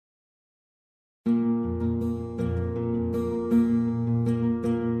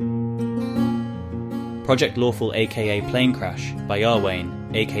Project Lawful aka Planecrash by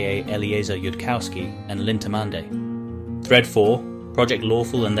Yarwain aka Eliezer Yudkowsky and Lintamande. Thread 4, Project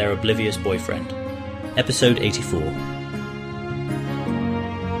Lawful and their Oblivious boyfriend. Episode 84.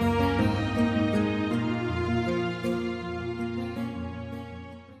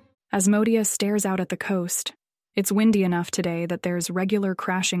 Asmodia stares out at the coast. It's windy enough today that there's regular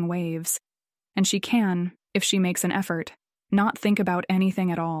crashing waves, and she can, if she makes an effort, not think about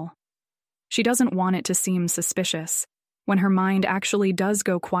anything at all. She doesn't want it to seem suspicious, when her mind actually does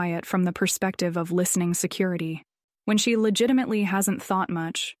go quiet from the perspective of listening security. When she legitimately hasn't thought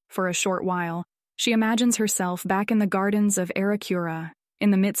much, for a short while, she imagines herself back in the gardens of Aracura,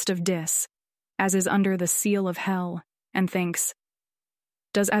 in the midst of Dis, as is under the seal of hell, and thinks,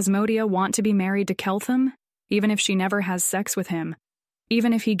 does Asmodia want to be married to Keltham, even if she never has sex with him,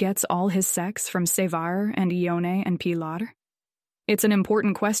 even if he gets all his sex from Sevar and Ione and Pilar? It's an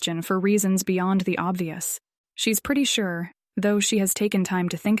important question for reasons beyond the obvious. She's pretty sure, though she has taken time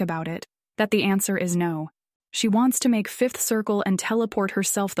to think about it, that the answer is no. She wants to make Fifth Circle and teleport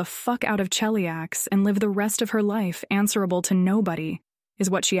herself the fuck out of Cheliax and live the rest of her life answerable to nobody, is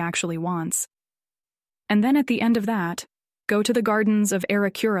what she actually wants. And then at the end of that, go to the gardens of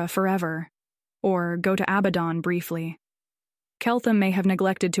Aracura forever, or go to Abaddon briefly. Keltham may have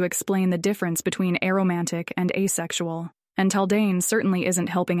neglected to explain the difference between aromantic and asexual, and Taldane certainly isn't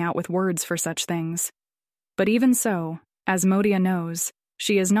helping out with words for such things. But even so, Asmodia knows,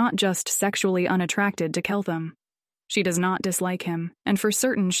 she is not just sexually unattracted to Keltham. She does not dislike him, and for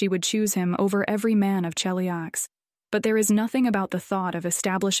certain she would choose him over every man of Cheliax. But there is nothing about the thought of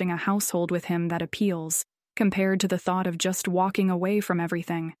establishing a household with him that appeals, compared to the thought of just walking away from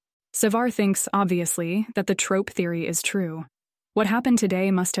everything. Sevar thinks, obviously, that the trope theory is true. What happened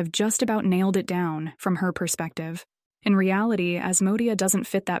today must have just about nailed it down, from her perspective. In reality, Asmodia doesn't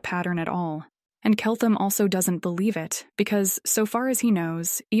fit that pattern at all. And Keltham also doesn't believe it, because, so far as he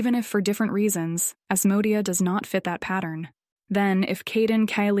knows, even if for different reasons, Asmodia does not fit that pattern. Then, if Caden,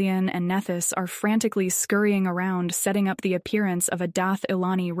 Kylian, and Nethys are frantically scurrying around setting up the appearance of a Dath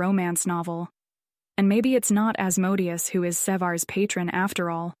Ilani romance novel, and maybe it's not Asmodeus who is Sevar's patron after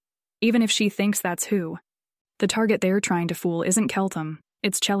all, even if she thinks that's who. The target they're trying to fool isn't Keltham,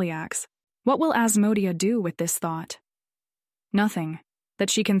 it's Cheliax. What will Asmodia do with this thought? Nothing that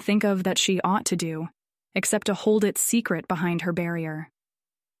she can think of that she ought to do, except to hold it secret behind her barrier.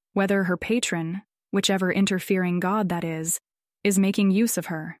 Whether her patron, whichever interfering god that is making use of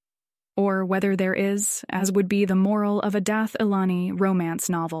her, or whether there is, as would be the moral of a Dath Ilani romance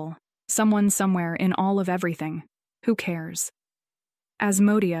novel, someone somewhere in all of everything. Who cares?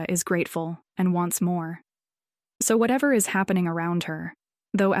 Asmodia is grateful and wants more. So whatever is happening around her,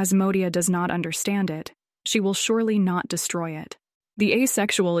 though Asmodia does not understand it, she will surely not destroy it. The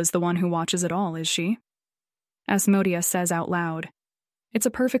asexual is the one who watches it all, is she? Asmodia says out loud, it's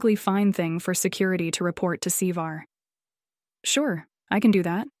a perfectly fine thing for security to report to Sevar. Sure, I can do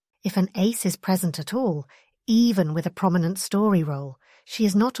that. If an ace is present at all, even with a prominent story role, she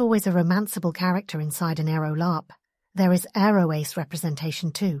is not always a romanceable character inside an Aero LARP. There is Aero Ace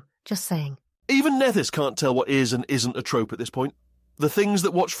representation too, just saying. Even Nethys can't tell what is and isn't a trope at this point. The things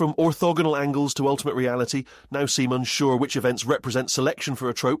that watch from orthogonal angles to ultimate reality now seem unsure which events represent selection for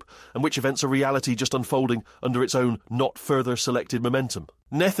a trope and which events are reality just unfolding under its own not further selected momentum.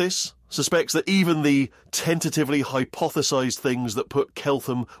 Nethys suspects that even the tentatively hypothesized things that put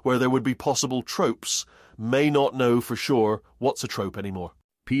Keltham where there would be possible tropes may not know for sure what's a trope anymore.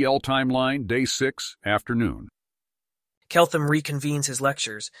 PL Timeline, Day 6, Afternoon. Keltham reconvenes his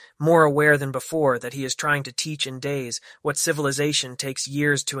lectures, more aware than before that he is trying to teach in days what civilization takes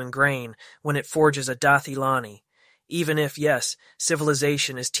years to ingrain when it forges a Dath Ilani, even if, yes,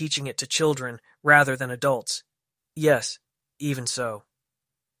 civilization is teaching it to children rather than adults. Yes, even so.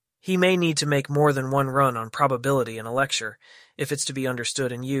 He may need to make more than one run on probability in a lecture, if it's to be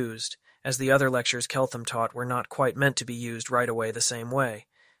understood and used, as the other lectures Keltham taught were not quite meant to be used right away the same way,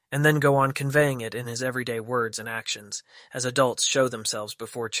 and then go on conveying it in his everyday words and actions, as adults show themselves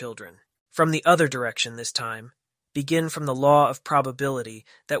before children. From the other direction this time, begin from the law of probability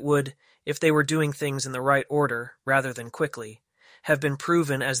that would, if they were doing things in the right order, rather than quickly, have been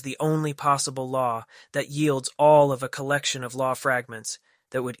proven as the only possible law that yields all of a collection of law fragments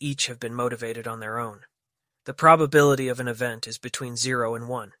that would each have been motivated on their own. The probability of an event is between 0 and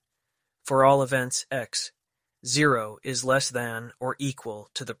 1. For all events x, 0 is less than or equal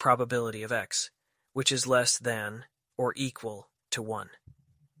to the probability of x, which is less than or equal to 1.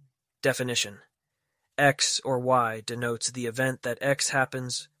 Definition. X or Y denotes the event that X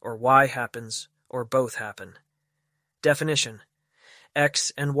happens, or Y happens, or both happen. Definition.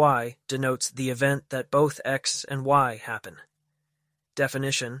 X and Y denotes the event that both X and Y happen.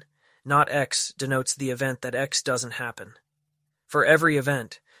 Definition: not X denotes the event that X doesn't happen. For every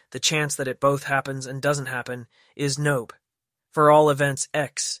event, the chance that it both happens and doesn't happen is nope. For all events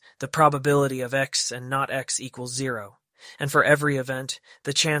X, the probability of X and not X equals 0. And for every event,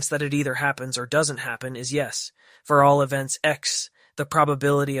 the chance that it either happens or doesn't happen is yes. For all events X, the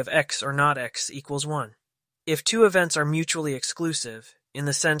probability of X or not X equals 1. If two events are mutually exclusive, in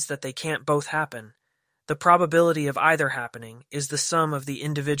the sense that they can't both happen, the probability of either happening is the sum of the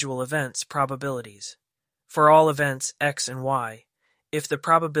individual events' probabilities. For all events X and Y, if the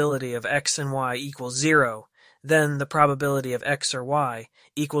probability of X and Y equals 0, then the probability of X or Y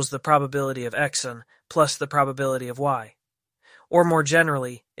equals the probability of Xn plus the probability of Y. Or more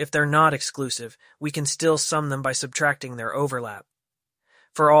generally, if they're not exclusive, we can still sum them by subtracting their overlap.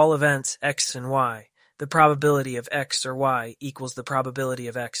 For all events X and Y, the probability of X or Y equals the probability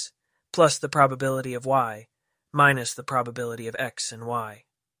of X plus the probability of Y minus the probability of X and Y.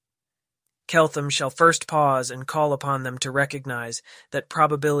 Keltham shall first pause and call upon them to recognize that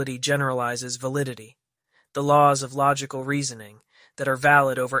probability generalizes validity. The laws of logical reasoning, that are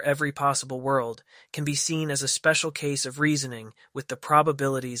valid over every possible world, can be seen as a special case of reasoning with the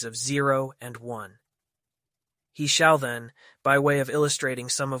probabilities of 0 and 1. He shall then, by way of illustrating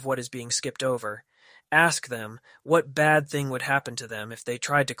some of what is being skipped over, ask them what bad thing would happen to them if they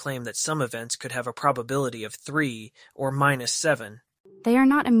tried to claim that some events could have a probability of 3 or -7. They are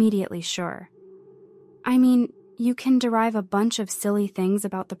not immediately sure. I mean, you can derive a bunch of silly things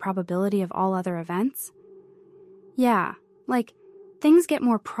about the probability of all other events. Yeah, like, things get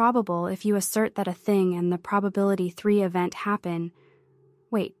more probable if you assert that a thing and the probability 3 event happen.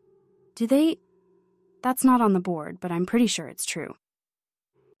 Wait, do they? That's not on the board, but I'm pretty sure it's true.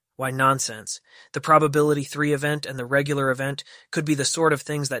 Why, nonsense. The probability 3 event and the regular event could be the sort of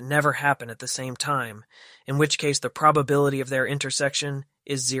things that never happen at the same time, in which case the probability of their intersection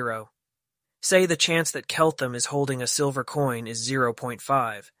is 0. Say the chance that Keltham is holding a silver coin is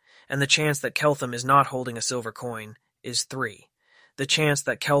 0.5, and the chance that Keltham is not holding a silver coin is 3. The chance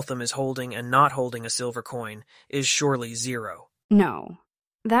that Keltham is holding and not holding a silver coin is surely 0. No.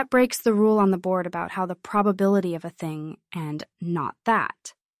 That breaks the rule on the board about how the probability of a thing and not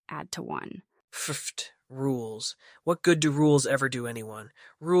that add to 1. Pfft, rules. What good do rules ever do anyone?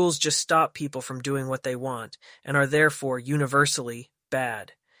 Rules just stop people from doing what they want, and are therefore universally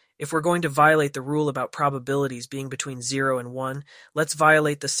bad. If we're going to violate the rule about probabilities being between 0 and 1, let's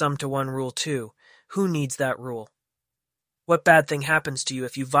violate the sum to 1 rule too. Who needs that rule? What bad thing happens to you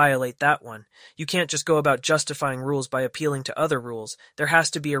if you violate that one? You can't just go about justifying rules by appealing to other rules. There has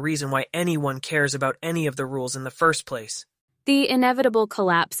to be a reason why anyone cares about any of the rules in the first place. The inevitable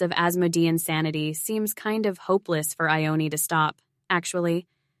collapse of Asmodean sanity seems kind of hopeless for Ione to stop, actually.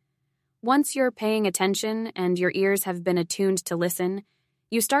 Once you're paying attention and your ears have been attuned to listen,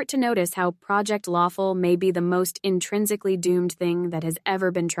 you start to notice how Project Lawful may be the most intrinsically doomed thing that has ever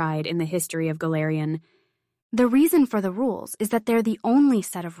been tried in the history of Galarian. The reason for the rules is that they're the only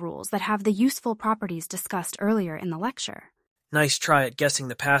set of rules that have the useful properties discussed earlier in the lecture. Nice try at guessing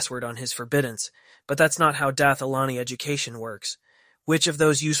the password on his forbiddance, but that's not how Dathilani education works. Which of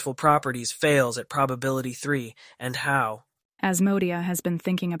those useful properties fails at probability 3, and how? Asmodia has been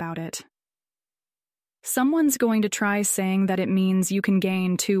thinking about it. Someone's going to try saying that it means you can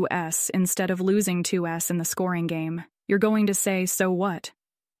gain 2s instead of losing 2s in the scoring game. You're going to say, so what?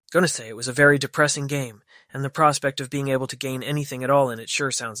 Gonna say it was a very depressing game, and the prospect of being able to gain anything at all in it sure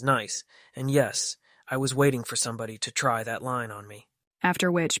sounds nice. And yes, I was waiting for somebody to try that line on me.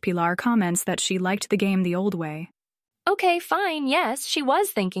 After which Pilar comments that she liked the game the old way. Okay, fine, yes, she was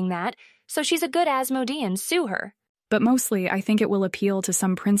thinking that, so she's a good Asmodean, sue her. But mostly, I think it will appeal to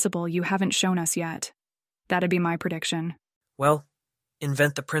some principle you haven't shown us yet. That'd be my prediction. Well,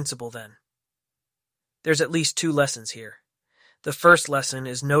 invent the principle then. There's at least 2 lessons here. The first lesson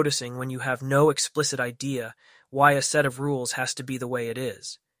is noticing when you have no explicit idea why a set of rules has to be the way it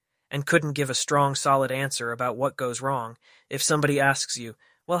is, and couldn't give a strong, solid answer about what goes wrong if somebody asks you,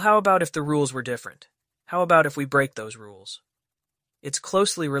 well, how about if the rules were different? How about if we break those rules? It's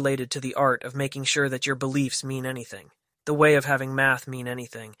closely related to the art of making sure that your beliefs mean anything, the way of having math mean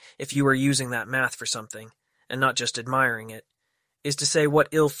anything if you were using that math for something, and not just admiring it, is to say what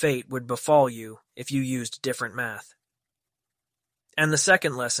ill fate would befall you if you used different math. And the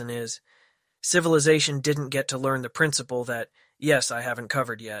second lesson is, civilization didn't get to learn the principle that, yes, I haven't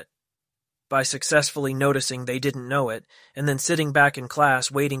covered yet, by successfully noticing they didn't know it, and then sitting back in class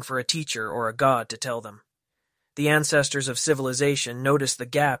waiting for a teacher or a god to tell them. The ancestors of civilization noticed the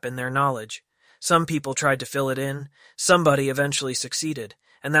gap in their knowledge, Some people tried to fill it in, somebody eventually succeeded,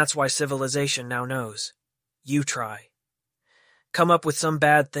 and that's why civilization now knows. You try. Come up with some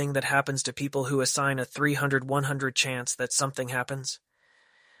bad thing that happens to people who assign a 300-100 chance that something happens.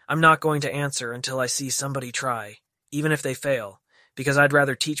 I'm not going to answer until I see somebody try, even if they fail, because I'd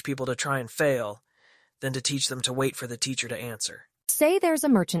rather teach people to try and fail than to teach them to wait for the teacher to answer. Say there's a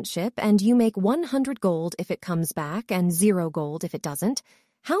merchant ship and you make 100 gold if it comes back and 0 gold if it doesn't.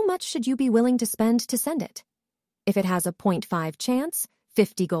 How much should you be willing to spend to send it? If it has a 0.5 chance,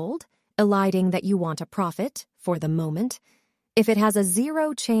 50 gold, eliding that you want a profit for the moment. If it has a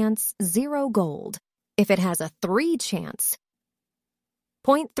 0 chance, 0 gold. If it has a 3 chance,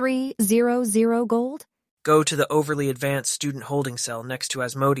 0.300 gold. Go to the overly advanced student holding cell next to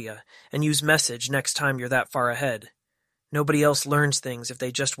Asmodia and use message next time you're that far ahead. Nobody else learns things if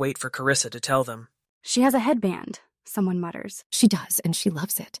they just wait for Carissa to tell them. She has a headband, someone mutters. She does, and she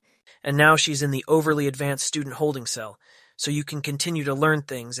loves it. And now she's in the overly advanced student holding cell, so you can continue to learn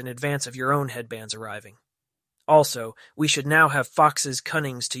things in advance of your own headbands arriving. Also, we should now have Fox's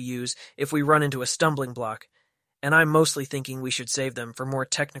cunnings to use if we run into a stumbling block, and I'm mostly thinking we should save them for more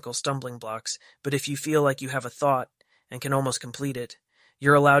technical stumbling blocks, but if you feel like you have a thought and can almost complete it,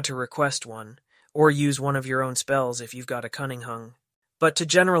 you're allowed to request one, or use one of your own spells if you've got a cunning hung. But to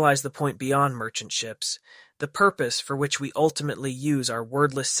generalize the point beyond merchant ships, the purpose for which we ultimately use our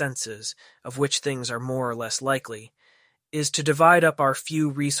wordless senses, of which things are more or less likely, is to divide up our few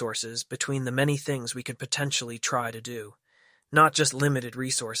resources between the many things we could potentially try to do. Not just limited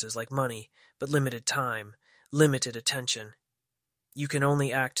resources like money, but limited time, limited attention. You can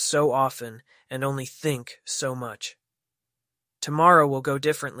only act so often and only think so much. Tomorrow will go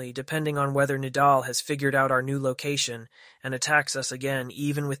differently depending on whether Nidal has figured out our new location and attacks us again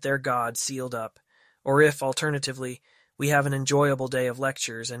even with their god sealed up, or if, alternatively, we have an enjoyable day of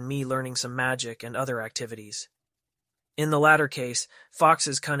lectures and me learning some magic and other activities. In the latter case,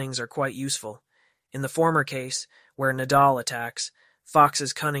 Fox's cunnings are quite useful. In the former case, where Nidal attacks,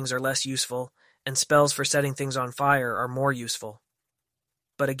 Fox's cunnings are less useful, and spells for setting things on fire are more useful.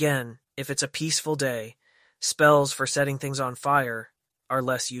 But again, if it's a peaceful day, spells for setting things on fire are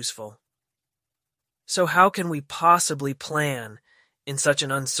less useful. So how can we possibly plan in such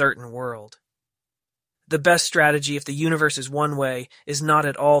an uncertain world? The best strategy if the universe is one way is not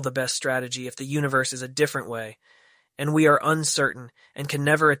at all the best strategy if the universe is a different way, and we are uncertain and can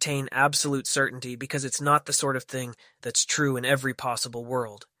never attain absolute certainty because it's not the sort of thing that's true in every possible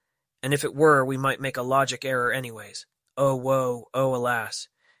world. And if it were, we might make a logic error anyways. Oh woe, oh alas.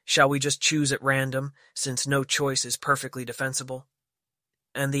 Shall we just choose at random, since no choice is perfectly defensible?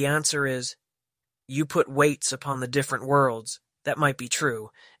 And the answer is, you put weights upon the different worlds, that might be true,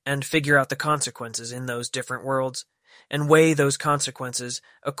 and figure out the consequences in those different worlds, and weigh those consequences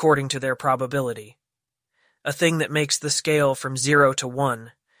according to their probability. A thing that makes the scale from 0 to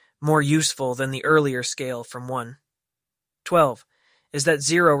 1 more useful than the earlier scale from 1. 12. Is that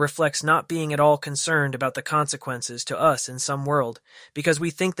 0 reflects not being at all concerned about the consequences to us in some world, because we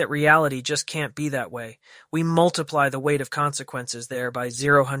think that reality just can't be that way. We multiply the weight of consequences there by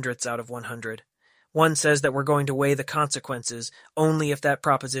 0/100ths out of 100. One says that we're going to weigh the consequences only if that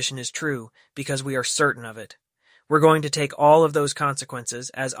proposition is true, because we are certain of it. We're going to take all of those consequences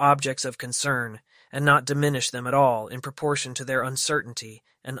as objects of concern, and not diminish them at all in proportion to their uncertainty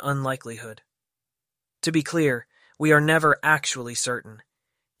and unlikelihood. To be clear, we are never actually certain.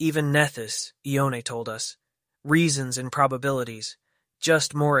 Even Nethys, Ione told us, reasons in probabilities,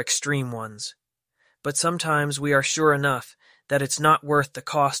 just more extreme ones. But sometimes we are sure enough that it's not worth the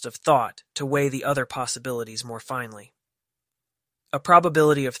cost of thought to weigh the other possibilities more finely. A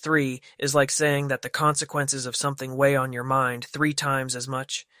probability of 3 is like saying that the consequences of something weigh on your mind 3 times as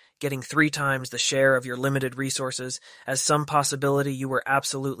much, getting 3 times the share of your limited resources as some possibility you were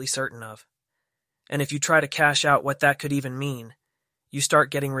absolutely certain of. And if you try to cash out what that could even mean, you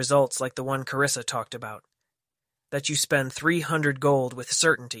start getting results like the one Carissa talked about. That you spend 300 gold with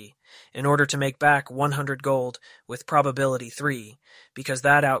certainty in order to make back 100 gold with probability 3, because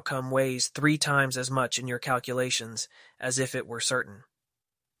that outcome weighs 3 times as much in your calculations as if it were certain.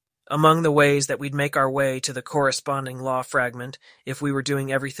 Among the ways that we'd make our way to the corresponding law fragment, if we were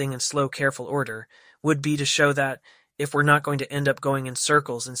doing everything in slow, careful order, would be to show that, if we're not going to end up going in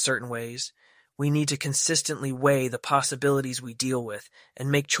circles in certain ways, we need to consistently weigh the possibilities we deal with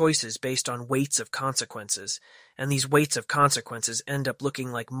and make choices based on weights of consequences, and these weights of consequences end up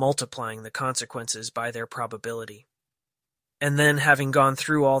looking like multiplying the consequences by their probability. And then, having gone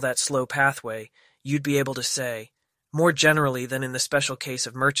through all that slow pathway, you'd be able to say, more generally than in the special case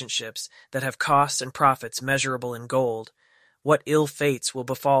of merchant ships that have costs and profits measurable in gold, What ill fates will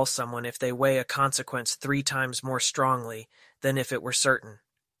befall someone if they weigh a consequence 3 times more strongly than if it were certain?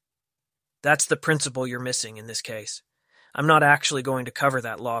 That's the principle you're missing in this case. I'm not actually going to cover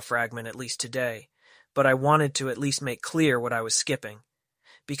that law fragment, at least today, but I wanted to at least make clear what I was skipping.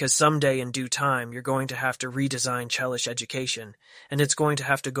 Because someday in due time you're going to have to redesign Chelish education, and it's going to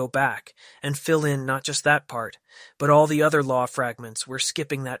have to go back and fill in not just that part, but all the other law fragments where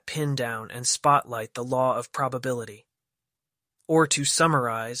skipping that pin down and spotlight the law of probability. Or to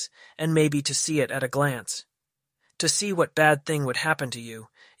summarize, and maybe to see it at a glance. To see what bad thing would happen to you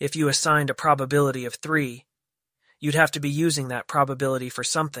if you assigned a probability of 3. You'd have to be using that probability for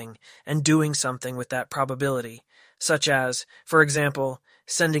something and doing something with that probability, such as, for example,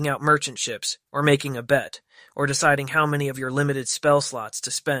 sending out merchant ships, or making a bet, or deciding how many of your limited spell slots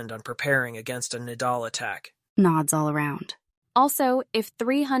to spend on preparing against a Nidal attack. Nods all around. Also, if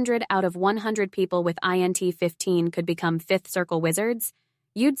 300 out of 100 people with INT 15 could become 5th Circle Wizards,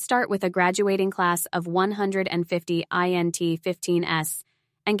 you'd start with a graduating class of 150 INT 15S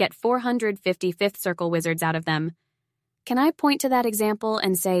and get 450 5th Circle Wizards out of them. Can I point to that example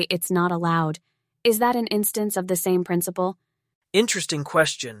and say it's not allowed? Is that an instance of the same principle? Interesting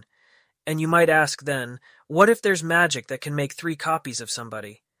question. And you might ask then, what if there's magic that can make 3 copies of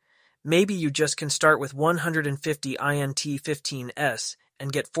somebody? Maybe you just can start with 150 INT 15S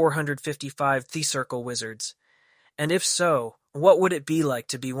and get 455 Circle Wizards. And if so, what would it be like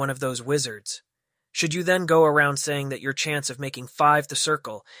to be one of those wizards? Should you then go around saying that your chance of making 5 the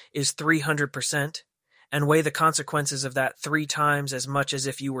circle is 300%, and weigh the consequences of that 3 times as much as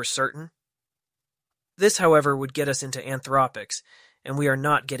if you were certain? This, however, would get us into anthropics, and we are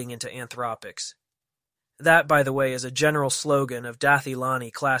not getting into anthropics. That, by the way, is a general slogan of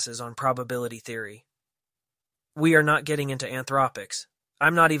Dathilani classes on probability theory. We are not getting into anthropics.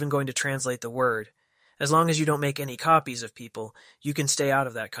 I'm not even going to translate the word. As long as you don't make any copies of people, you can stay out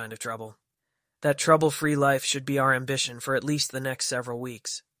of that kind of trouble. That trouble-free life should be our ambition for at least the next several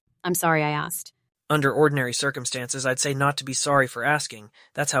weeks. I'm sorry I asked. Under ordinary circumstances, I'd say not to be sorry for asking.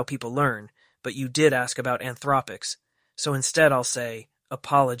 That's how people learn. But you did ask about anthropics. So instead I'll say,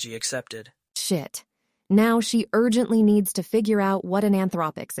 apology accepted. Shit. Now she urgently needs to figure out what an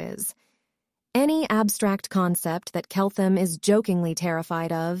anthropics is. Any abstract concept that Keltham is jokingly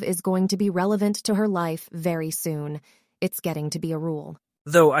terrified of is going to be relevant to her life very soon. It's getting to be a rule.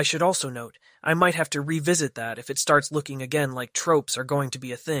 Though I should also note, I might have to revisit that if it starts looking again like tropes are going to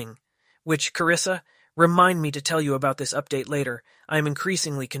be a thing. Which, Carissa, remind me to tell you about this update later. I am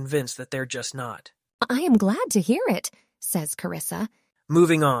increasingly convinced that they're just not. I am glad to hear it, says Carissa.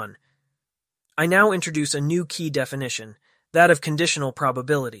 Moving on. I now introduce a new key definition, that of conditional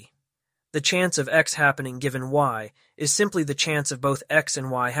probability. The chance of X happening given Y is simply the chance of both X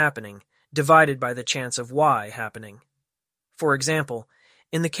and Y happening, divided by the chance of Y happening. For example,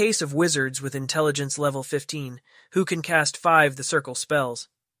 in the case of wizards with intelligence level 15, who can cast 5 the circle spells,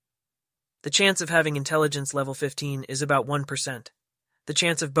 the chance of having intelligence level 15 is about 1%. The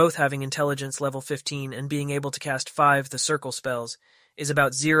chance of both having intelligence level 15 and being able to cast 5 the circle spells is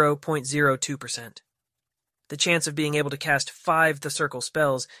about 0.02%. The chance of being able to cast 5 the circle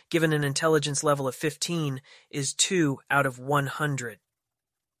spells given an intelligence level of 15 is 2 out of 100.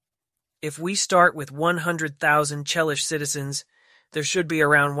 If we start with 100,000 Chelish citizens, there should be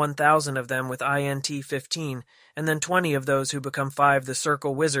around 1,000 of them with INT 15, and then 20 of those who become 5 the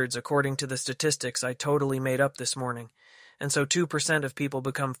circle wizards according to the statistics I totally made up this morning. And so 2% of people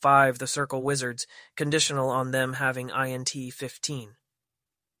become 5 the circle wizards, conditional on them having INT 15.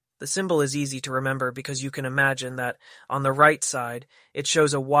 The symbol is easy to remember because you can imagine that on the right side, it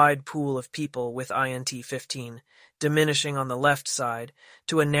shows a wide pool of people with INT 15, diminishing on the left side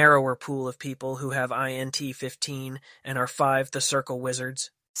to a narrower pool of people who have INT 15 and are 5 the circle wizards.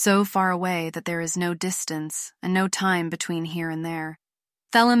 So far away that there is no distance and no time between here and there.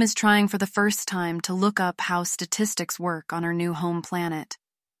 Thelem is trying for the first time to look up how statistics work on her new home planet.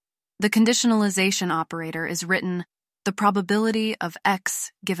 The conditionalization operator is written the probability of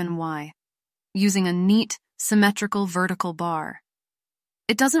X given Y, using a neat, symmetrical vertical bar.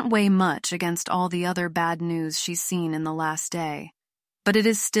 It doesn't weigh much against all the other bad news she's seen in the last day, but it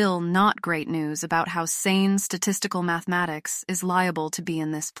is still not great news about how sane statistical mathematics is liable to be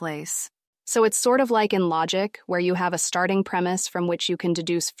in this place. So it's sort of like in logic, where you have a starting premise from which you can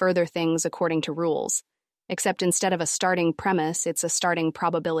deduce further things according to rules, except instead of a starting premise, it's a starting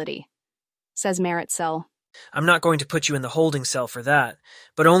probability, says Merit Cell. I'm not going to put you in the holding cell for that,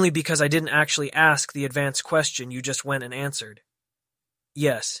 but only because I didn't actually ask the advanced question you just went and answered.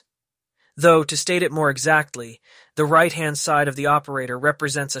 Yes. Though, to state it more exactly, the right-hand side of the operator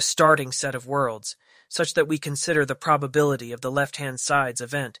represents a starting set of worlds, such that we consider the probability of the left-hand side's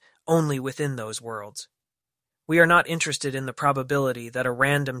event only within those worlds. We are not interested in the probability that a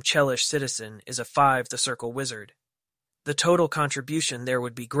random Chelish citizen is a 5 the circle wizard. The total contribution there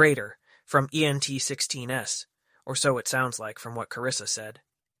would be greater, from ENT16S, or so it sounds like from what Carissa said.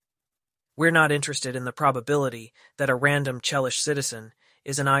 We're not interested in the probability that a random Chelish citizen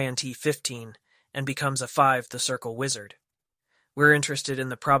is an INT15 and becomes a 5 the circle wizard. We're interested in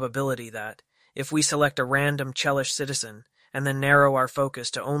the probability that, if we select a random Chelish citizen and then narrow our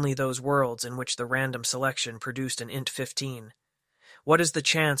focus to only those worlds in which the random selection produced an int15, what is the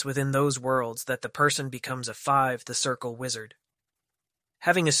chance within those worlds that the person becomes a 5 the circle wizard?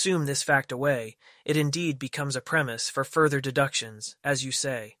 Having assumed this fact away, it indeed becomes a premise for further deductions, as you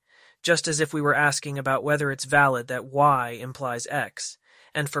say, just as if we were asking about whether it's valid that y implies x,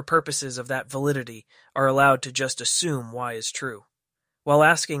 and for purposes of that validity are allowed to just assume y is true. While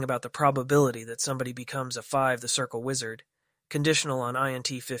asking about the probability that somebody becomes a 5 the circle wizard, conditional on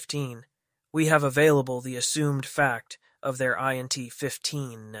INT15, we have available the assumed fact of their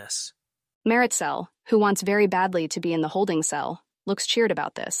INT15-ness. Meritcell, who wants very badly to be in the holding cell, looks cheered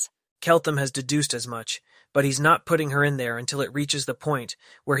about this. Keltham has deduced as much, but he's not putting her in there until it reaches the point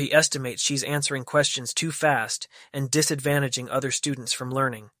where he estimates she's answering questions too fast and disadvantaging other students from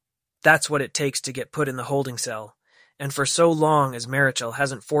learning. That's what it takes to get put in the holding cell, and for so long as Meritcell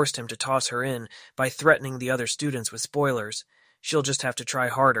hasn't forced him to toss her in by threatening the other students with spoilers, she'll just have to try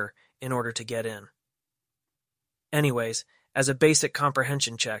harder in order to get in. Anyways, as a basic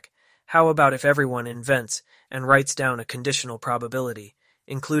comprehension check, how about if everyone invents and writes down a conditional probability,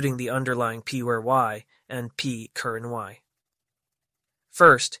 including the underlying p where y and p current y?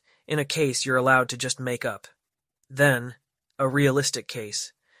 First, in a case you're allowed to just make up. Then, a realistic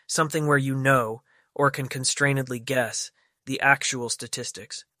case, something where you know, or can constrainedly guess, the actual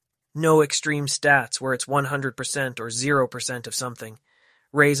statistics. No extreme stats where it's 100% or 0% of something.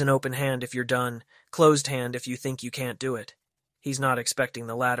 Raise an open hand if you're done, closed hand if you think you can't do it. He's not expecting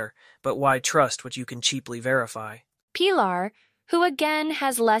the latter, but why trust what you can cheaply verify? Pilar, who again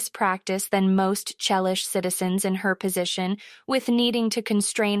has less practice than most Chelish citizens in her position with needing to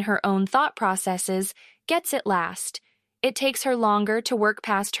constrain her own thought processes, gets it last. It takes her longer to work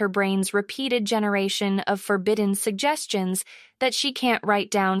past her brain's repeated generation of forbidden suggestions that she can't write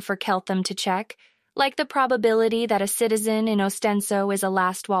down for Keltham to check, like the probability that a citizen in Ostenso is a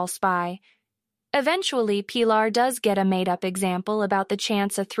last wall spy. Eventually, Pilar does get a made-up example about the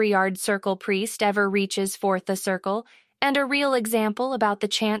chance a 3-yard circle priest ever reaches 4th the circle, and a real example about the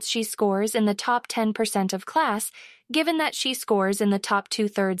chance she scores in the top 10% of class, given that she scores in the top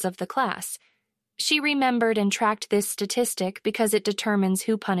 2/3 of the class. She remembered and tracked this statistic because it determines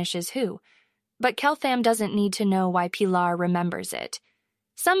who punishes who. But Keltham doesn't need to know why Pilar remembers it.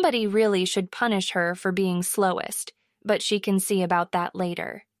 Somebody really should punish her for being slowest, but she can see about that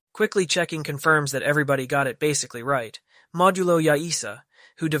later. Quickly checking confirms that everybody got it basically right. Modulo Yaisa,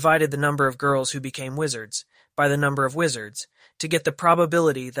 who divided the number of girls who became wizards by the number of wizards to get the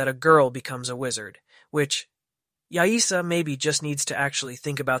probability that a girl becomes a wizard, which Yaisa maybe just needs to actually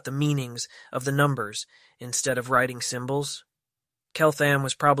think about the meanings of the numbers instead of writing symbols. Keltham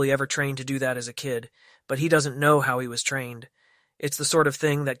was probably ever trained to do that as a kid, but he doesn't know how he was trained. It's the sort of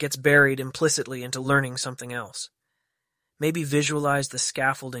thing that gets buried implicitly into learning something else. Maybe visualize the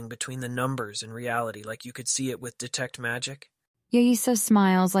scaffolding between the numbers in reality like you could see it with Detect Magic. Yaisa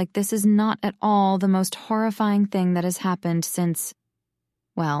smiles like this is not at all the most horrifying thing that has happened since,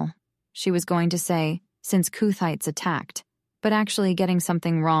 well, she was going to say, since Kuthites attacked, but actually getting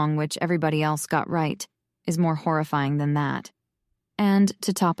something wrong which everybody else got right is more horrifying than that. And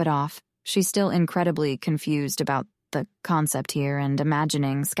to top it off, she's still incredibly confused about the concept here, and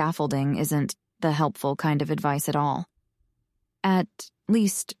imagining scaffolding isn't the helpful kind of advice at all. At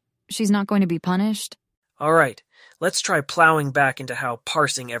least, she's not going to be punished. All right, let's try plowing back into how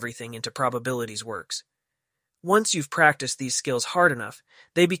parsing everything into probabilities works. Once you've practiced these skills hard enough,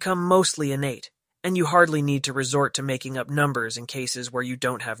 they become mostly innate, and you hardly need to resort to making up numbers in cases where you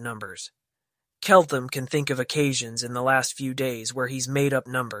don't have numbers. Keltham can think of occasions in the last few days where he's made up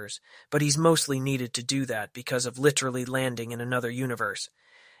numbers, but he's mostly needed to do that because of literally landing in another universe.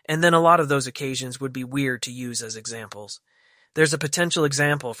 And then a lot of those occasions would be weird to use as examples. There's a potential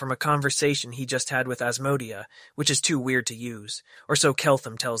example from a conversation he just had with Asmodia, which is too weird to use, or so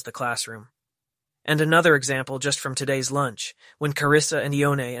Keltham tells the classroom. And another example just from today's lunch, when Carissa and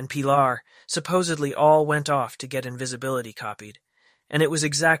Ione and Pilar supposedly all went off to get invisibility copied. And it was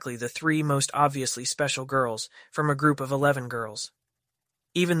exactly the 3 most obviously special girls from a group of 11 girls.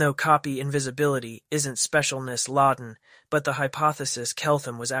 Even though copy invisibility isn't specialness laden, but the hypothesis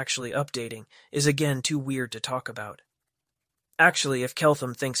Keltham was actually updating is again too weird to talk about. Actually, if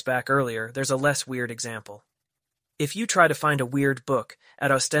Keltham thinks back earlier, there's a less weird example. If you try to find a weird book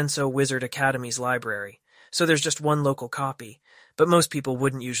at Ostenso Wizard Academy's library, so there's just one local copy, but most people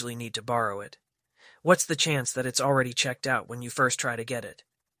wouldn't usually need to borrow it. What's the chance that it's already checked out when you first try to get it?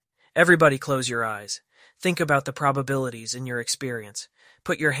 Everybody close your eyes. Think about the probabilities in your experience.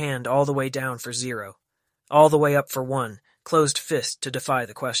 Put your hand all the way down for 0, all the way up for 1, closed fist to defy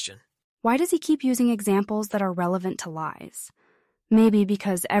the question. Why does he keep using examples that are relevant to lies? Maybe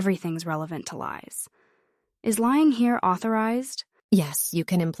because everything's relevant to lies. Is lying here authorized? Yes, you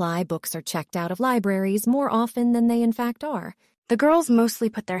can imply books are checked out of libraries more often than they in fact are. The girls mostly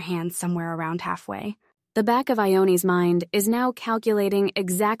put their hands somewhere around halfway. The back of Ione's mind is now calculating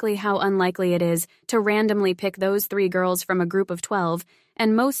exactly how unlikely it is to randomly pick those 3 girls from a group of 12,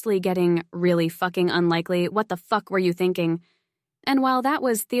 and mostly getting really fucking unlikely, what the fuck were you thinking? And while that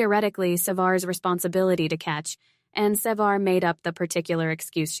was theoretically Sevar's responsibility to catch, and Sevar made up the particular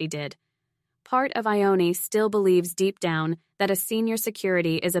excuse she did, part of Ione still believes deep down that a senior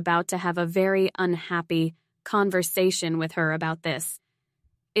security is about to have a very unhappy conversation with her about this.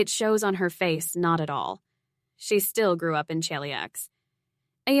 It shows on her face not at all. She still grew up in Cheliax.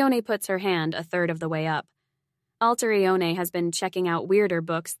 Ione puts her hand a third of the way up. Alter Ione has been checking out weirder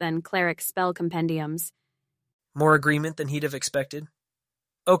books than cleric spell compendiums. More agreement than he'd have expected?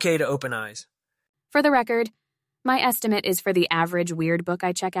 Okay to open eyes. For the record, my estimate is for the average weird book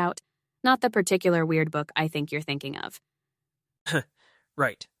I check out, not the particular weird book I think you're thinking of.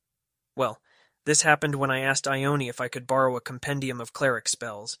 Right. Well, this happened when I asked Ione if I could borrow a compendium of cleric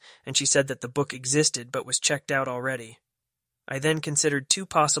spells, and she said that the book existed but was checked out already. I then considered 2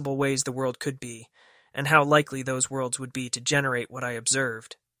 possible ways the world could be, and how likely those worlds would be to generate what I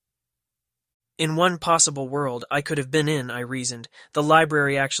observed. In one possible world I could have been in, I reasoned, the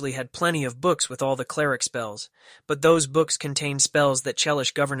library actually had plenty of books with all the cleric spells, but those books contained spells that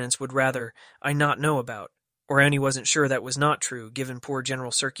Chelish governance would rather I not know about. Or Annie wasn't sure that was not true, given poor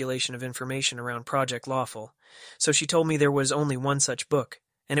general circulation of information around Project Lawful, so she told me there was only one such book,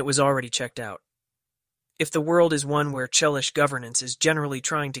 and it was already checked out. If the world is one where Chelish governance is generally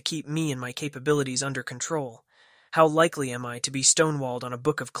trying to keep me and my capabilities under control, how likely am I to be stonewalled on a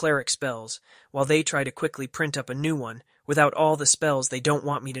book of cleric spells, while they try to quickly print up a new one without all the spells they don't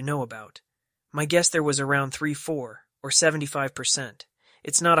want me to know about? My guess there was around 3-4, or 75%.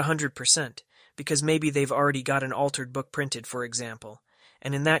 It's not 100%. Because maybe they've already got an altered book printed, for example,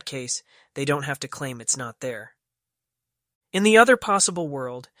 and in that case, they don't have to claim it's not there. In the other possible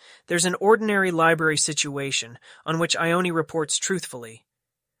world, there's an ordinary library situation on which Ione reports truthfully.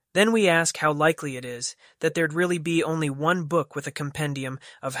 Then we ask how likely it is that there'd really be only one book with a compendium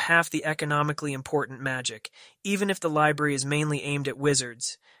of half the economically important magic, even if the library is mainly aimed at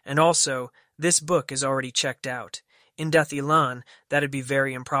wizards, and also, this book is already checked out. In Dathilan, that'd be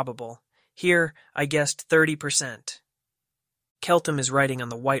very improbable. Here, I guessed 30%. Keltham is writing on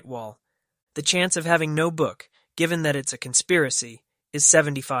the white wall. The chance of having no book, given that it's a conspiracy, is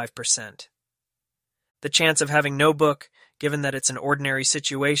 75%. The chance of having no book, given that it's an ordinary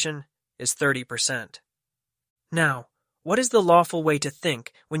situation, is 30%. Now, what is the lawful way to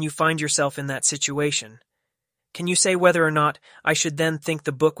think when you find yourself in that situation? Can you say whether or not I should then think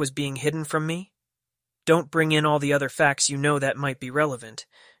the book was being hidden from me? Don't bring in all the other facts you know that might be relevant.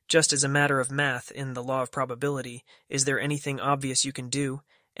 Just as a matter of math in the law of probability, is there anything obvious you can do,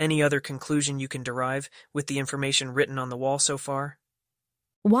 any other conclusion you can derive with the information written on the wall so far?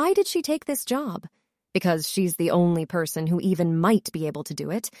 Why did she take this job? Because she's the only person who even might be able to do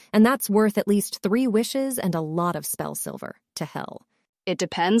it, and that's worth at least 3 wishes and a lot of spell silver. To hell. It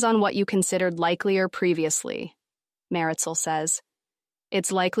depends on what you considered likelier previously, Maritzel says.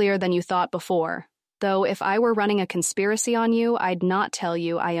 It's likelier than you thought before. Though if I were running a conspiracy on you, I'd not tell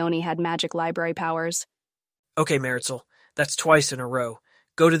you Ione had magic library powers. Okay, Maritzel, that's twice in a row.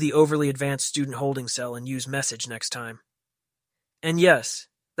 Go to the overly advanced student holding cell and use message next time. And yes,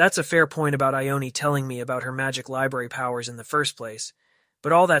 that's a fair point about Ione telling me about her magic library powers in the first place,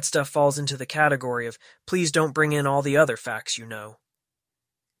 but all that stuff falls into the category of please don't bring in all the other facts you know.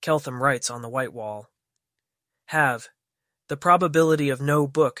 Keltham writes on the white wall. Have. The probability of no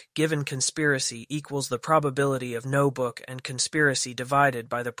book given conspiracy equals the probability of no book and conspiracy divided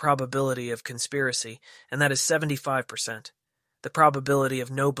by the probability of conspiracy, and that is 75%. The probability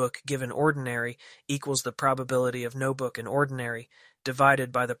of no book given ordinary equals the probability of no book in ordinary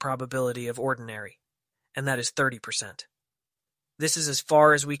divided by the probability of ordinary, and that is 30%. This is as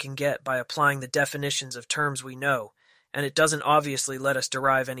far as we can get by applying the definitions of terms we know, and it doesn't obviously let us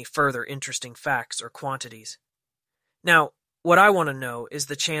derive any further interesting facts or quantities. Now, what I want to know is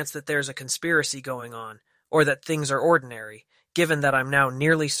the chance that there's a conspiracy going on, or that things are ordinary, given that I'm now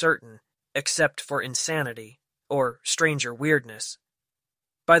nearly certain, except for insanity, or stranger weirdness.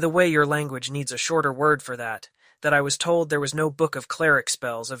 By the way, your language needs a shorter word for that I was told there was no book of cleric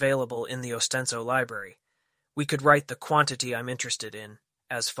spells available in the Ostenso library. We could write the quantity I'm interested in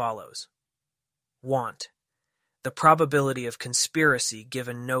as follows. Want. The probability of conspiracy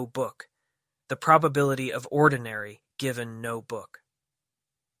given no book. The probability of ordinary given no book.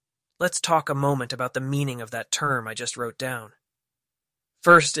 Let's talk a moment about the meaning of that term I just wrote down.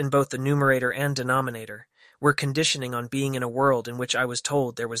 First, in both the numerator and denominator, we're conditioning on being in a world in which I was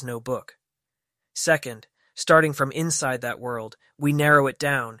told there was no book. Second, starting from inside that world, we narrow it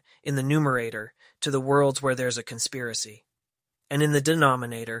down, in the numerator, to the worlds where there's a conspiracy. And in the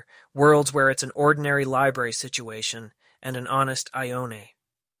denominator, worlds where it's an ordinary library situation and an honest Ione.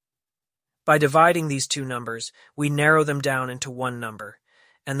 By dividing these two numbers, we narrow them down into one number,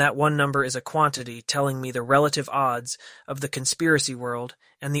 and that one number is a quantity telling me the relative odds of the conspiracy world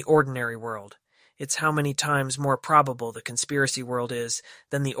and the ordinary world. It's how many times more probable the conspiracy world is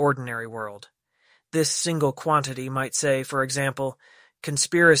than the ordinary world. This single quantity might say, for example,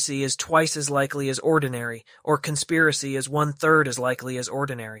 conspiracy is twice as likely as ordinary, or conspiracy is 1/3 as likely as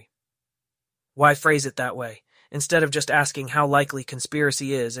ordinary. Why phrase it that way, instead of just asking how likely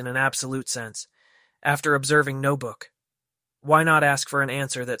conspiracy is in an absolute sense, after observing no book? Why not ask for an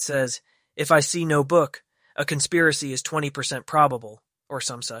answer that says, if I see no book, a conspiracy is 20% probable, or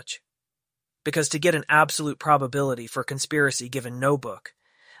some such? Because to get an absolute probability for conspiracy given no book,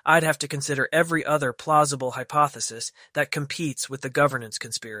 I'd have to consider every other plausible hypothesis that competes with the governance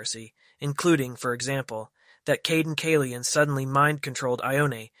conspiracy, including, for example, that Caden Kalian suddenly mind-controlled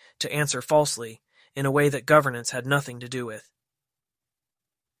Ione to answer falsely in a way that governance had nothing to do with.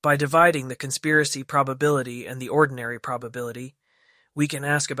 By dividing the conspiracy probability and the ordinary probability, we can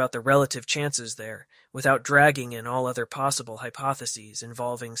ask about the relative chances there without dragging in all other possible hypotheses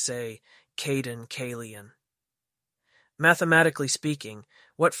involving, say, Caden Kalian. Mathematically speaking,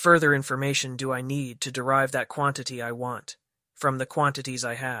 what further information do I need to derive that quantity I want from the quantities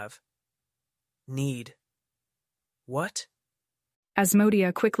I have? Need. What?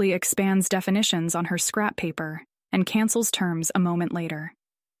 Asmodia quickly expands definitions on her scrap paper and cancels terms a moment later.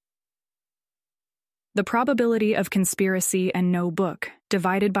 The probability of conspiracy and no book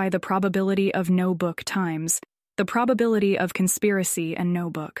divided by the probability of no book times the probability of conspiracy and no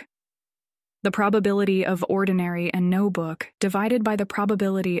book. The probability of ordinary and no book divided by the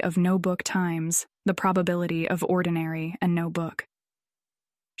probability of no book times the probability of ordinary and no book.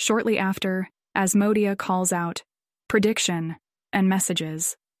 Shortly after, Asmodia calls out, prediction, and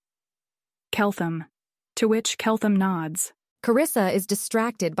messages. Keltham, to which Keltham nods. Carissa is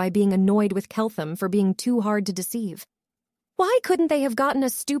distracted by being annoyed with Keltham for being too hard to deceive. Why couldn't they have gotten a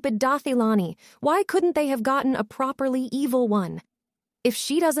stupid Dathilani? Why couldn't they have gotten a properly evil one? If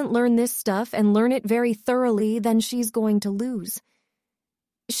she doesn't learn this stuff and learn it very thoroughly, then she's going to lose.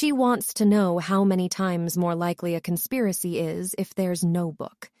 She wants to know how many times more likely a conspiracy is if there's no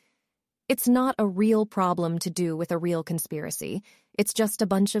book. It's not a real problem to do with a real conspiracy. It's just a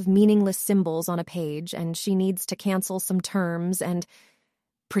bunch of meaningless symbols on a page, and she needs to cancel some terms and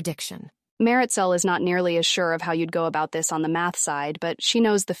prediction. Maritzel is not nearly as sure of how you'd go about this on the math side, but she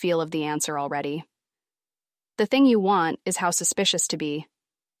knows the feel of the answer already. The thing you want is how suspicious to be.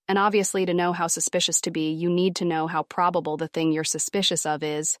 And obviously, to know how suspicious to be, you need to know how probable the thing you're suspicious of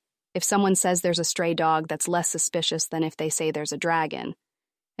is. If someone says there's a stray dog, that's less suspicious than if they say there's a dragon.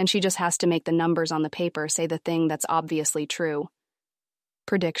 And she just has to make the numbers on the paper say the thing that's obviously true.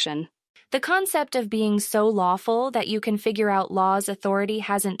 Prediction. The concept of being so lawful that you can figure out laws authority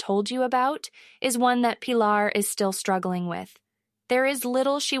hasn't told you about is one that Pilar is still struggling with. There is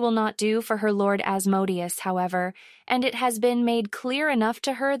little she will not do for her Lord Asmodeus, however, and it has been made clear enough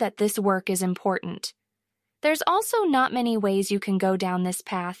to her that this work is important. There's also not many ways you can go down this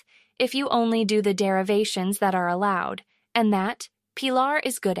path if you only do the derivations that are allowed, and that Pilar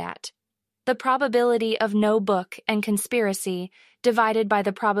is good at. The probability of no book and conspiracy divided by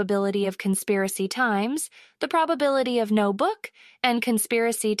the probability of conspiracy times the probability of no book and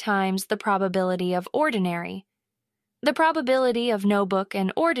conspiracy times the probability of ordinary. The probability of no book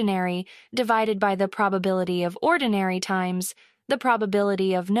and ordinary divided by the probability of ordinary times the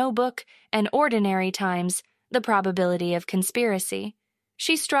probability of no book and ordinary times the probability of conspiracy.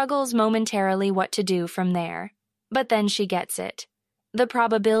 She struggles momentarily what to do from there, but then she gets it. the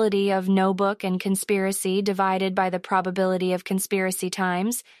probability of no book and conspiracy divided by the probability of conspiracy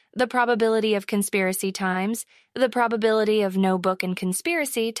times, the probability of conspiracy times, the probability of no book and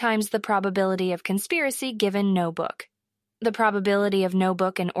conspiracy times the probability of conspiracy given no book. The probability of no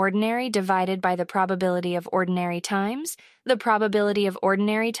book and ordinary divided by the probability of ordinary times, the probability of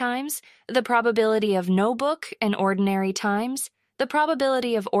ordinary times, the probability of no book and ordinary times, the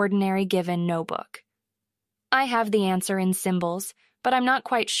probability of ordinary given no book. I have the answer in symbols, but I'm not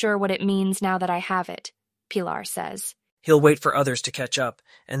quite sure what it means now that I have it, Pilar says. He'll wait for others to catch up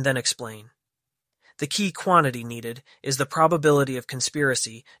and then explain. The key quantity needed is the probability of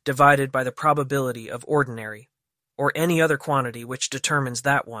conspiracy divided by the probability of ordinary, or any other quantity which determines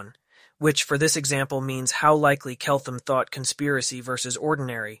that one, which for this example means how likely Keltham thought conspiracy versus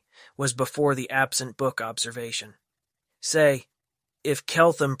ordinary was before the absent book observation. Say, if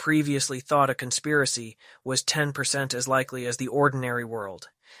Keltham previously thought a conspiracy was 10% as likely as the ordinary world,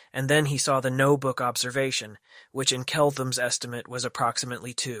 and then he saw the no-book observation, which in Keltham's estimate was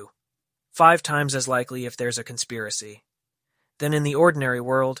approximately 2. 5 times as likely if there's a conspiracy. Then in the ordinary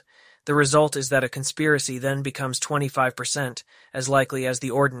world, the result is that a conspiracy then becomes 25% as likely as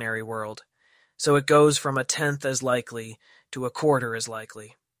the ordinary world, so it goes from a tenth as likely to a quarter as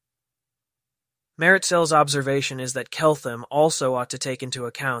likely. Meritxell's observation is that Keltham also ought to take into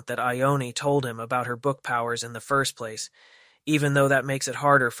account that Ione told him about her book powers in the first place, even though that makes it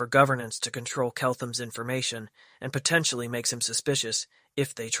harder for governance to control Keltham's information and potentially makes him suspicious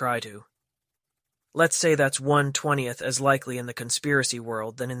if they try to. Let's say that's 1/20th as likely in the conspiracy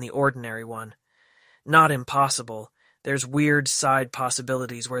world than in the ordinary one. Not impossible. There's weird side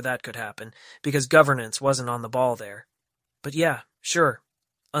possibilities where that could happen, because governance wasn't on the ball there. But yeah, sure,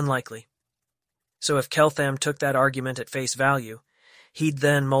 unlikely. So if Keltham took that argument at face value, he'd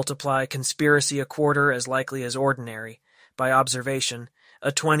then multiply conspiracy a quarter as likely as ordinary, by observation,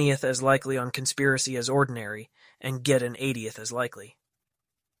 a 20th as likely on conspiracy as ordinary, and get an 80th as likely.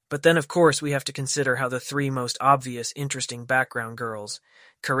 But then, of course, we have to consider how the 3 most obvious, interesting background girls,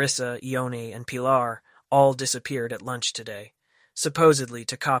 Carissa, Ione, and Pilar, all disappeared at lunch today, supposedly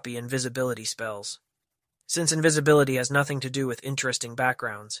to copy invisibility spells. Since invisibility has nothing to do with interesting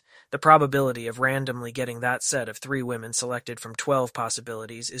backgrounds, the probability of randomly getting that set of 3 women selected from 12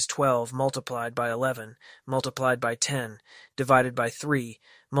 possibilities is 12 multiplied by 11, multiplied by 10, divided by 3,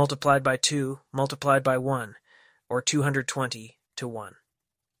 multiplied by 2, multiplied by 1, or 220 to 1.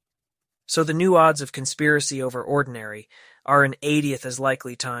 So the new odds of conspiracy over ordinary are an 80th as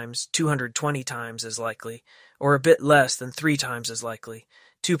likely times 220 times as likely, or a bit less than 3 times as likely,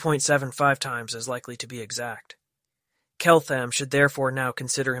 2.75 times as likely to be exact. Keltham should therefore now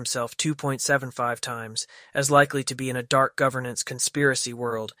consider himself 2.75 times as likely to be in a dark governance conspiracy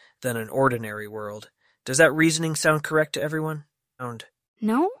world than an ordinary world. Does that reasoning sound correct to everyone?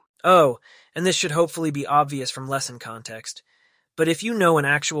 No? Oh, and this should hopefully be obvious from lesson context. But if you know an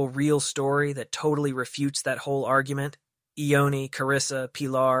actual real story that totally refutes that whole argument, Ione, Carissa,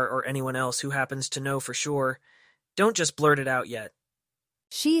 Pilar, or anyone else who happens to know for sure, don't just blurt it out yet.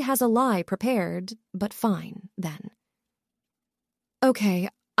 She has a lie prepared, but fine, then. Okay,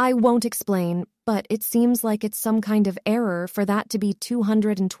 I won't explain, but it seems like it's some kind of error for that to be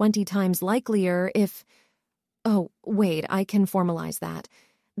 220 times likelier if... Oh, wait, I can formalize that.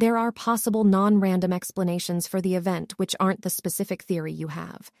 There are possible non-random explanations for the event which aren't the specific theory you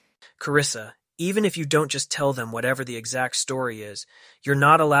have. Carissa, even if you don't just tell them whatever the exact story is, you're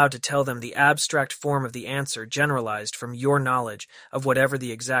not allowed to tell them the abstract form of the answer generalized from your knowledge of whatever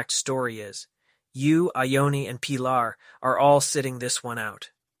the exact story is. You, Ione, and Pilar are all sitting this one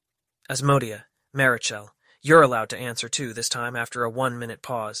out. Asmodia, Meritxell, you're allowed to answer too this time after a 1-minute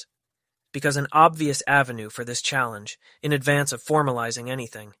pause. Because an obvious avenue for this challenge, in advance of formalizing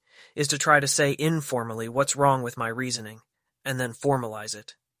anything, is to try to say informally what's wrong with my reasoning, and then formalize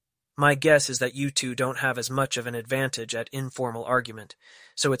it. My guess is that you two don't have as much of an advantage at informal argument,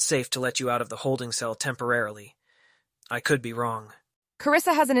 so it's safe to let you out of the holding cell temporarily. I could be wrong.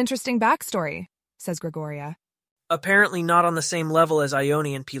 Carissa has an interesting backstory, says Gregoria. Apparently not on the same level as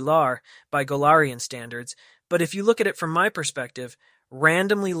Ione and Pilar by Golarian standards, but if you look at it from my perspective,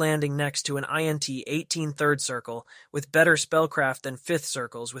 randomly landing next to an INT 18 third circle with better spellcraft than 5th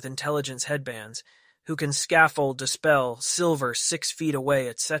circles with intelligence headbands, who can scaffold, dispel, silver 6 feet away,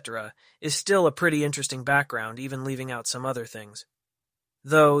 etc., is still a pretty interesting background, even leaving out some other things.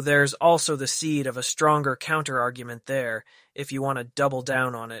 Though there's also the seed of a stronger counter-argument there, if you want to double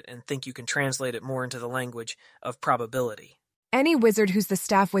down on it and think you can translate it more into the language of probability. Any wizard who's the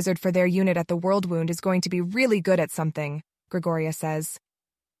staff wizard for their unit at the World Wound is going to be really good at something, Gregoria says.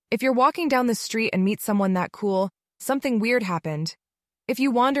 If you're walking down the street and meet someone that cool, something weird happened, If you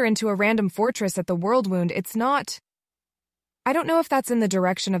wander into a random fortress at the World Wound, it's not... I don't know if that's in the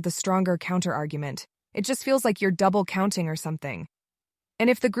direction of the stronger counter-argument. It just feels like you're double counting or something. And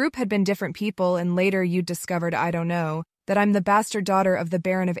if the group had been different people and later you'd discovered, I don't know, that I'm the bastard daughter of the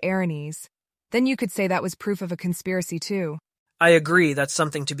Baron of Aranese, then you could say that was proof of a conspiracy too. I agree that's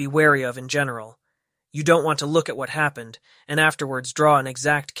something to be wary of in general. You don't want to look at what happened and afterwards draw an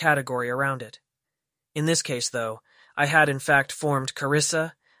exact category around it. In this case, though, I had in fact formed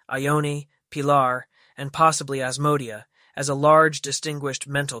Carissa, Ione, Pilar, and possibly Asmodia as a large, distinguished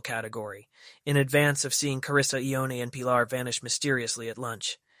mental category, in advance of seeing Carissa, Ione, and Pilar vanish mysteriously at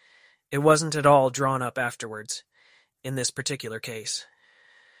lunch. It wasn't at all drawn up afterwards, in this particular case.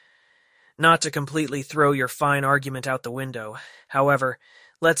 Not to completely throw your fine argument out the window, however,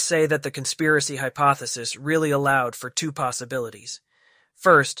 let's say that the conspiracy hypothesis really allowed for two possibilities.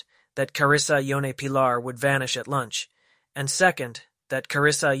 First, that Carissa, Ione, Pilar would vanish at lunch, and second, that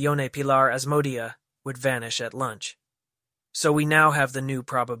Carissa, Ione, Pilar, Asmodia would vanish at lunch. So we now have the new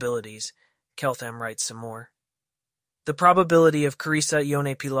probabilities. Keltham writes some more. The probability of Carissa,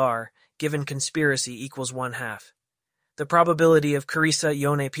 Ione, Pilar, given conspiracy, equals 1/2. The probability of Carissa,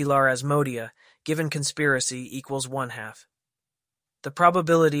 Ione, Pilar, Asmodia, given conspiracy, equals 1/2. The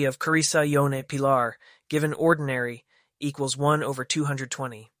probability of Carissa, Ione, Pilar, given ordinary, equals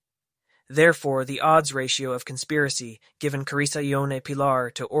 1/220. Therefore, the odds ratio of conspiracy given Carissa, Ione, Pilar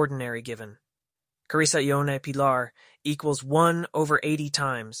to ordinary given Carissa, Ione, Pilar equals 1/80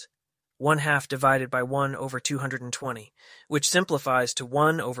 times, 1/2 divided by 1/220, which simplifies to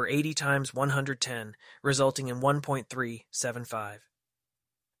 1/80 times 110, resulting in 1.375.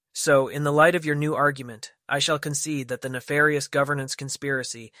 So, in the light of your new argument, I shall concede that the nefarious governance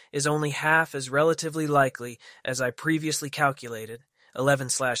conspiracy is only half as relatively likely as I previously calculated,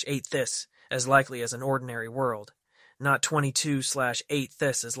 11/8 this, as likely as an ordinary world, not 22/8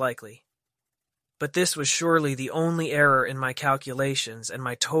 this as likely. But this was surely the only error in my calculations and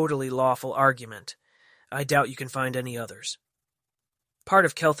my totally lawful argument. I doubt you can find any others. Part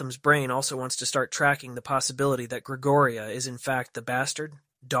of Keltham's brain also wants to start tracking the possibility that Gregoria is in fact the bastard,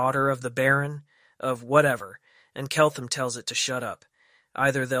 daughter of the Baron, of whatever, and Keltham tells it to shut up.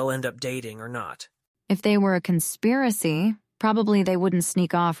 Either they'll end up dating or not. If they were a conspiracy, probably they wouldn't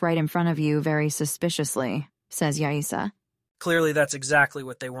sneak off right in front of you very suspiciously, says Yaisa. Clearly that's exactly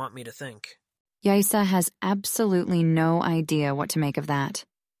what they want me to think. Yaisa has absolutely no idea what to make of that.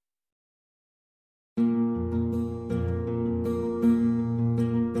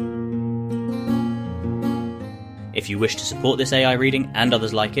 If you wish to support this AI reading and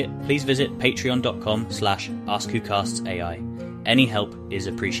others like it, please visit patreon.com/AskWhoCastsAI. Any help is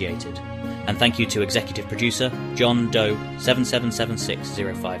appreciated. And thank you to executive producer John Doe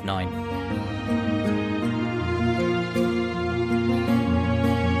 7776059.